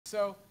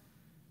So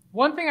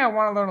one thing I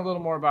want to learn a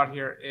little more about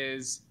here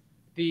is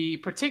the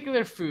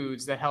particular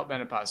foods that help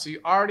menopause. So you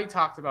already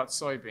talked about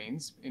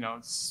soybeans,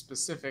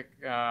 specific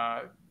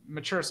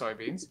mature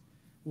soybeans.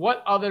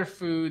 What other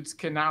foods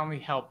can not only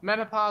help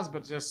menopause,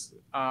 but just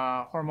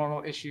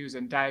hormonal issues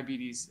and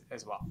diabetes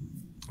as well?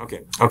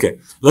 Okay.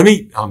 Let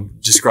me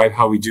describe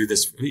how we do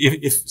this.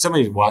 If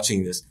somebody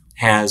watching this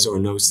has or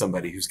knows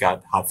somebody who's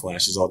got hot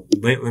flashes,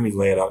 let me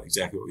lay it out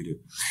exactly what we do.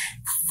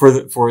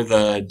 For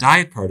the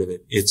diet part of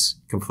it, it's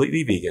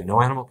completely vegan,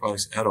 no animal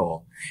products at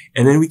all.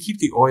 And then we keep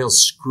the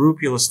oils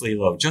scrupulously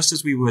low, just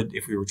as we would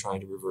if we were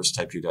trying to reverse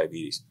type 2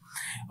 diabetes.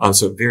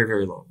 So very,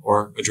 very low,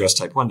 or address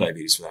type 1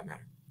 diabetes for that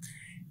matter.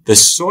 The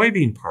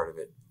soybean part of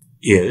it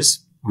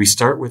is we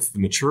start with the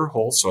mature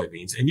whole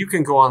soybeans, and you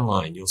can go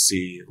online. You'll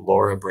see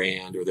Laura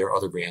brand, or there are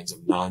other brands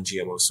of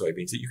non-GMO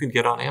soybeans that you can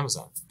get on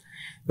Amazon.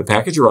 The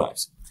package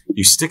arrives.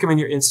 You stick them in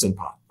your Instant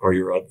Pot or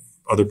your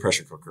other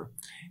pressure cooker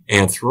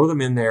and throw them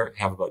in there,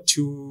 have about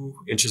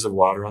 2 inches of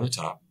water on the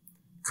top,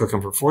 cook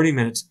them for 40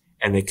 minutes,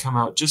 and they come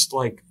out just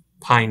like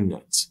pine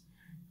nuts.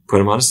 Put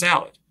them on a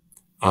salad,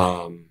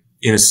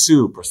 in a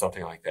soup or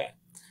something like that.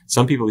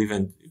 Some people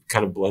even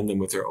kind of blend them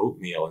with their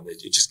oatmeal, and it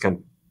just kind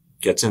of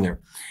gets in there.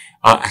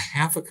 A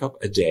half a cup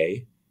a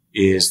day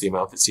is the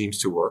amount that seems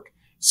to work.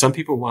 Some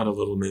people want a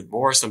little bit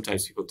more.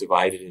 Sometimes people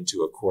divide it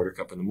into a quarter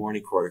cup in the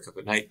morning, quarter cup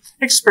at night.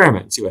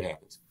 Experiment and see what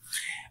happens.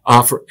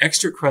 For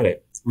extra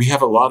credit, we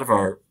have a lot of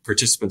our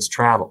participants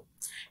travel.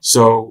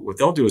 So what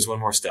they'll do is one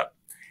more step.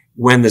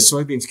 When the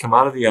soybeans come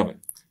out of the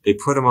oven, they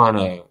put them on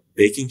a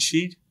baking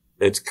sheet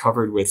that's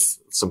covered with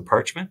some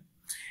parchment,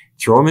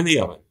 throw them in the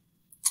oven,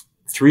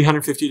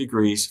 350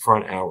 degrees for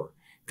an hour.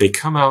 They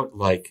come out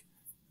like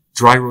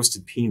dry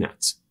roasted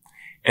peanuts.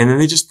 And then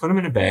they just put them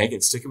in a bag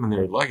and stick them in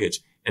their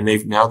luggage. And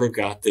they've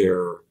got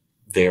their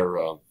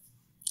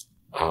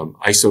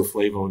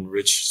isoflavone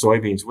rich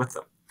soybeans with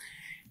them.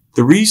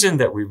 The reason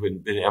that we've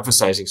been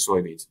emphasizing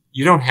soybeans,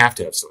 you don't have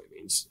to have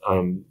soybeans,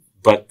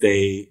 but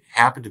they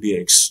happen to be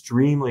an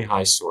extremely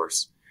high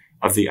source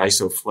of the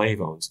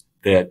isoflavones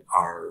that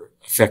are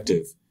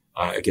effective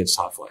against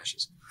hot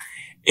flashes.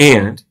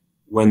 And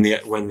when the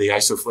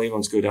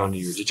isoflavones go down to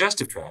your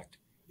digestive tract,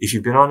 if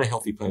you've been on a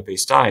healthy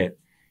plant-based diet,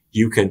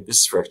 you can, this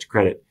is for extra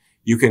credit,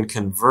 you can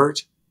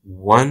convert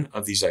one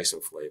of these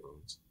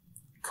isoflavones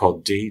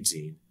called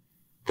daidzein.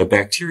 The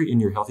bacteria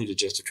in your healthy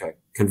digestive tract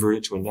convert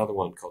it to another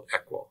one called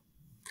equol.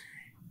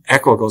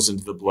 Equol goes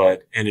into the blood,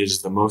 and it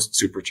is the most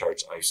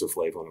supercharged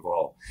isoflavone of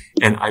all.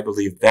 And I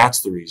believe that's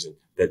the reason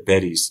that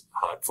Betty's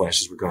hot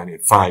flashes were gone in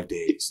 5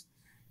 days.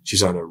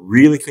 She's on a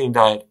really clean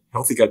diet,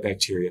 healthy gut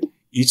bacteria,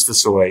 eats the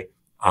soy,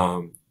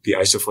 the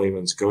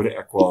isoflavones go to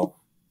equol,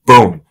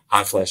 boom,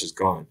 hot flash is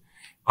gone.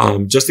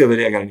 Just the other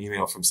day, I got an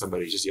email from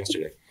somebody just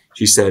yesterday.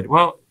 She said,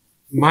 well,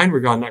 mine were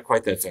gone not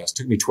quite that fast.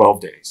 It took me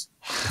 12 days.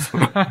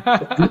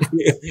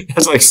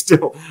 That's like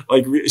still,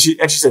 like, she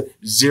said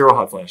 0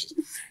 hot flashes.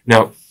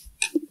 Now,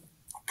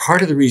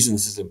 part of the reason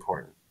this is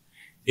important,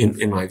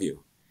 in my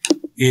view,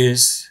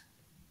 is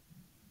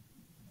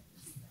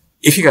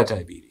if you got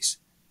diabetes,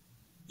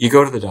 you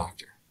go to the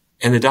doctor,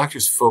 and the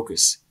doctor's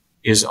focus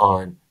is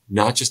on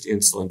not just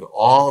insulin, but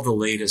all the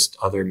latest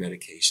other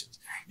medications.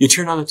 You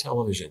turn on the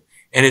television,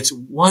 and it's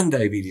one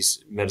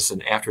diabetes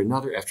medicine after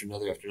another, after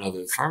another, after another.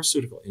 The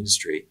pharmaceutical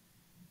industry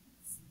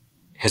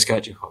has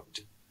got you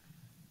hooked.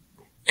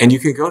 And you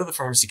can go to the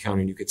pharmacy counter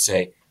and you could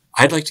say,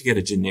 I'd like to get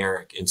a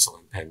generic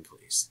insulin pen,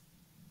 please.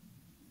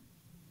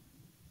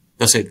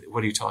 They'll say,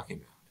 what are you talking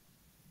about?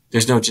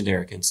 There's no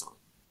generic insulin.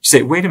 You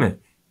say, wait a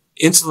minute.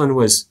 Insulin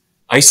was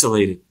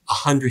isolated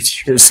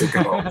 100 years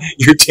ago.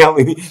 You're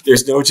telling me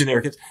there's no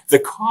generic insulin. The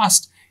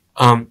cost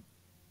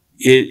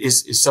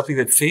is something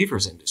that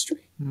favors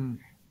industry.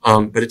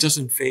 But it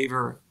doesn't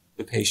favor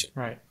the patient.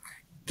 Right.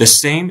 The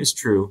same is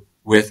true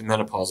with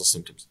menopausal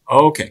symptoms.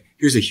 Okay,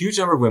 here's a huge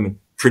number of women.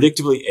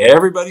 Predictably,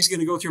 everybody's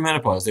going to go through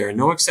menopause. There are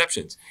no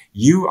exceptions.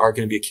 You are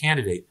going to be a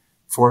candidate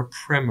for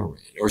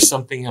Premarin or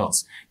something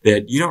else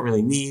that you don't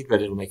really need,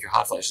 but it'll make your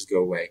hot flashes go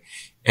away.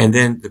 And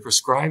then the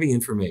prescribing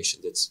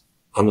information that's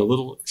on the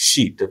little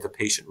sheet that the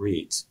patient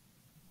reads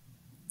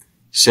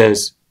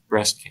says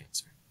breast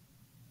cancer,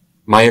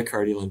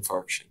 myocardial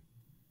infarction,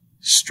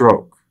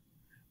 stroke,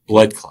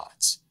 blood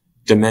clots,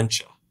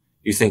 dementia.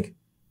 You think,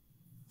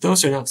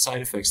 those are not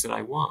side effects that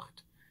I want.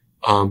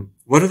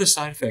 What are the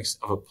side effects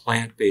of a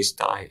plant-based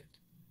diet?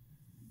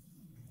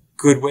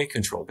 Good weight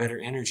control, better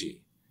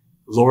energy,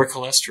 lower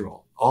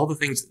cholesterol, all the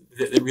things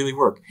that really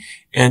work.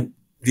 And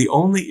the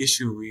only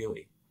issue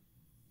really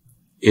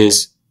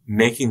is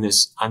making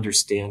this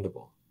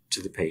understandable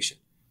to the patient.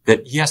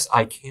 That yes,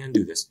 I can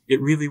do this. It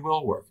really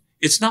will work.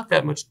 It's not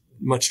that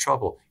much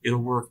trouble. It'll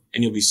work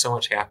and you'll be so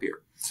much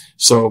happier.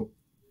 So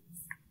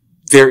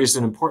there is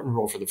an important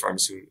role for the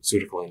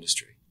pharmaceutical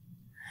industry.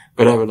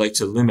 But I would like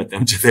to limit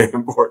them to their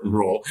important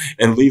role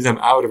and leave them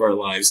out of our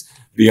lives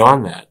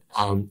beyond that,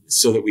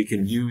 so that we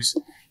can use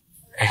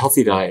a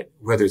healthy diet,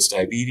 whether it's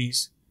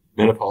diabetes,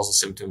 menopausal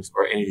symptoms,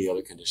 or any of the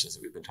other conditions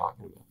that we've been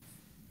talking about.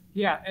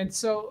 Yeah, and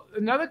so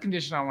another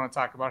condition I want to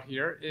talk about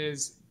here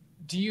is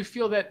do you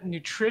feel that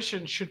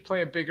nutrition should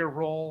play a bigger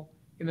role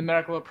in the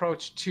medical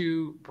approach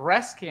to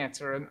breast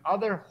cancer and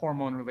other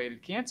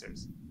hormone-related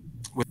cancers?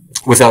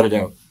 Without a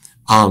doubt.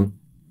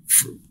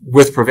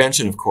 With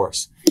prevention, of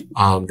course.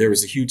 There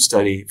was a huge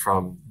study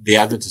from the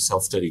Adventist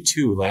Health Study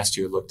 2 last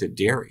year looked at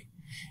dairy.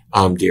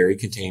 Dairy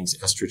contains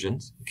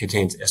estrogens, it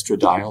contains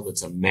estradiol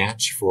that's a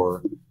match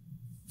for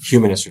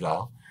human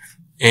estradiol.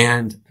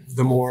 And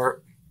the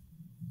more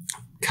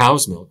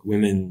cow's milk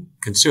women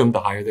consume,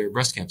 the higher their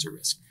breast cancer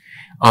risk.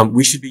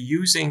 We should be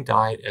using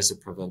diet as a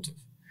preventive.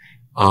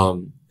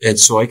 And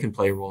soy can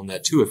play a role in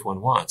that too if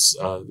one wants.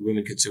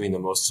 Women consuming the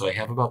most soy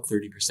have about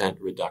 30%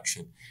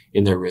 reduction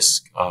in their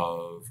risk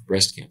of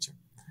breast cancer,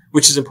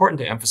 which is important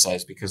to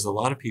emphasize because a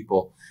lot of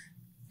people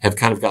have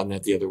kind of gotten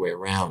that the other way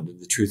around.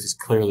 And the truth is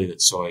clearly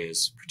that soy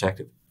is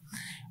protective.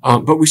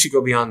 But we should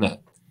go beyond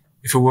that.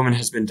 If a woman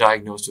has been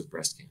diagnosed with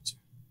breast cancer,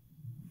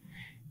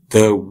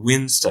 the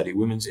WIN study,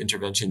 Women's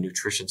Intervention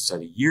Nutrition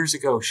Study, years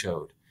ago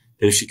showed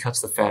that if she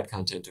cuts the fat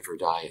content of her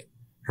diet,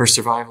 her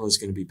survival is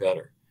going to be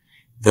better.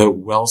 The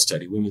WELL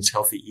study, Women's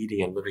Healthy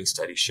Eating and Living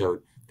Study,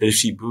 showed that if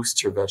she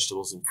boosts her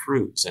vegetables and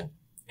fruits and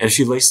if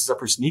she laces up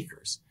her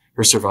sneakers,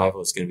 her survival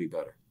is going to be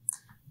better.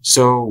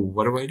 So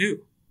what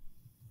do?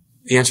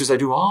 The answer is I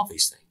do all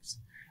these things.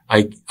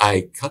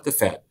 I cut the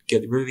fat,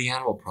 get rid of the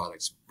animal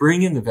products,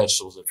 bring in the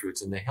vegetables and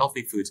fruits and the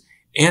healthy foods,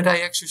 and I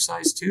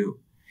exercise too.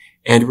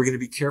 And we're going to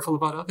be careful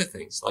about other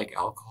things like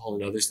alcohol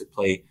and others that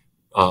play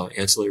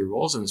ancillary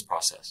roles in this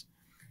process.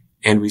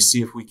 And we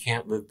see if we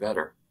can't live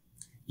better.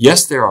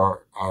 Yes, there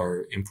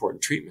are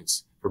important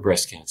treatments for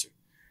breast cancer,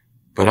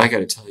 but I got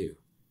to tell you,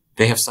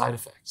 they have side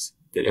effects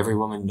that every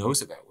woman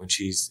knows about when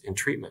she's in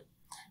treatment.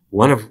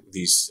 One of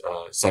these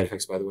side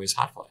effects, by the way, is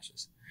hot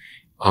flashes.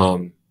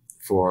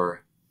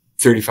 For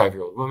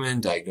 35-year-old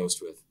woman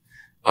diagnosed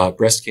with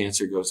breast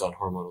cancer, goes on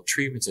hormonal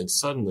treatments, and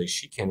suddenly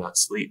she cannot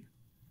sleep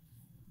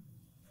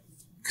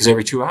because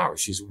every 2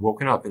 hours she's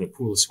woken up in a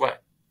pool of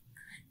sweat.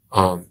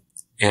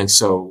 And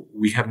so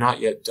we have not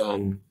yet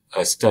done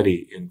a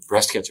study in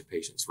breast cancer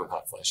patients with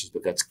hot flashes,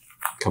 but that's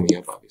coming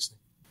up, obviously.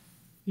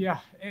 Yeah,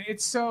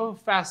 it's so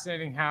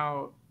fascinating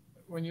how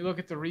when you look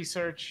at the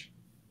research,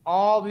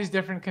 all these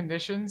different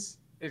conditions,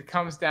 it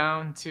comes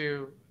down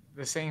to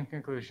the same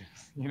conclusion.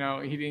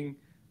 Eating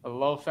a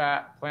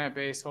low-fat,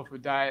 plant-based, whole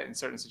food diet in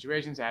certain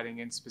situations, adding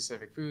in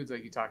specific foods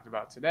like you talked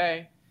about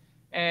today.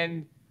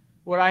 And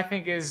what I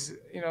think is,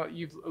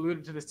 you've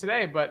alluded to this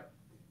today, but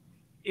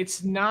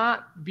it's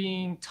not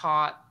being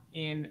taught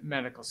in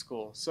medical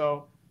school.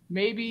 So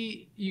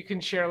maybe you can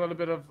share a little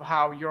bit of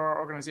how your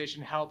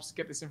organization helps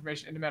get this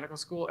information into medical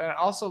school. And I'd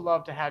also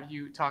love to have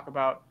you talk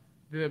about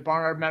the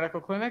Barnard Medical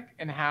Clinic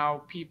and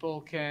how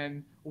people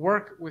can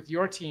work with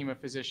your team of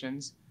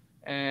physicians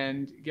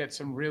and get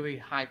some really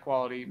high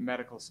quality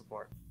medical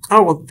support.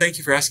 Oh, well, thank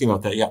you for asking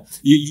about that. Yeah,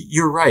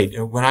 you're right.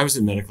 When I was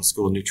in medical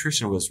school,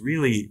 nutrition was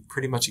really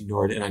pretty much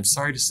ignored. And I'm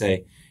sorry to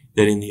say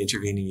that in the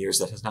intervening years,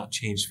 that has not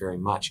changed very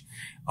much.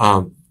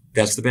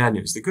 That's the bad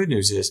news. The good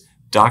news is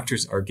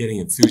doctors are getting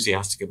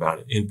enthusiastic about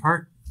it, in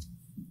part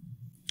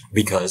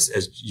because,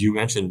 as you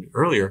mentioned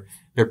earlier,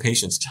 their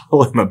patients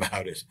tell them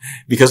about it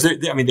because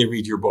they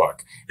read your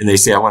book and they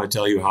say, I want to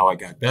tell you how I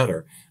got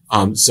better.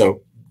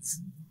 So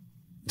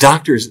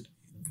doctors,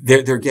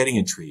 they're getting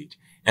intrigued.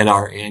 And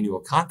our annual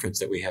conference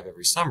that we have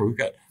every summer, we've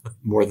got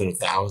more than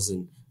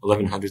 1,000,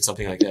 1,100,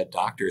 something like that,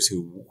 doctors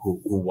who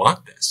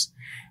want this.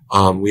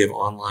 We have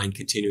online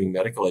continuing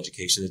medical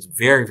education that's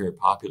very, very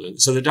popular.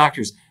 So the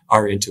doctors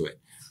are into it.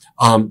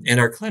 And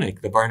our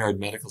clinic, the Barnard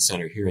Medical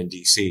Center here in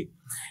DC,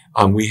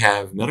 we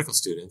have medical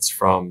students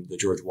from the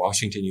George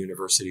Washington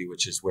University,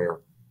 which is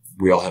where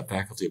we all have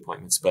faculty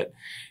appointments, but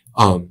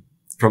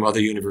from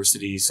other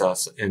universities,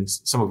 and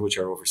some of which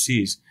are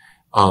overseas.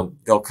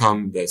 They'll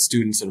come, the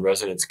students and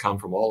residents come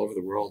from all over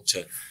the world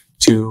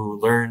to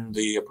learn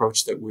the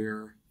approach that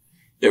we're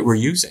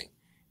using.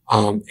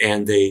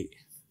 And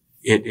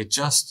it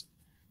just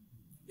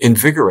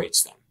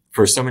invigorates them.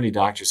 For so many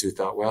doctors who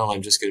thought, well,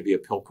 I'm just going to be a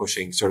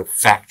pill-pushing sort of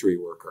factory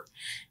worker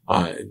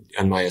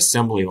on my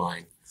assembly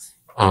line,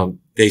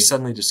 they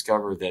suddenly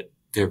discover that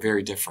they're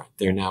very different.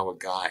 They're now a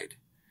guide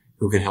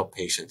who can help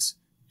patients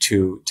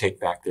to take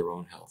back their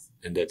own health.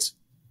 And that's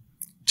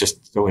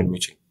just so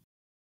enriching.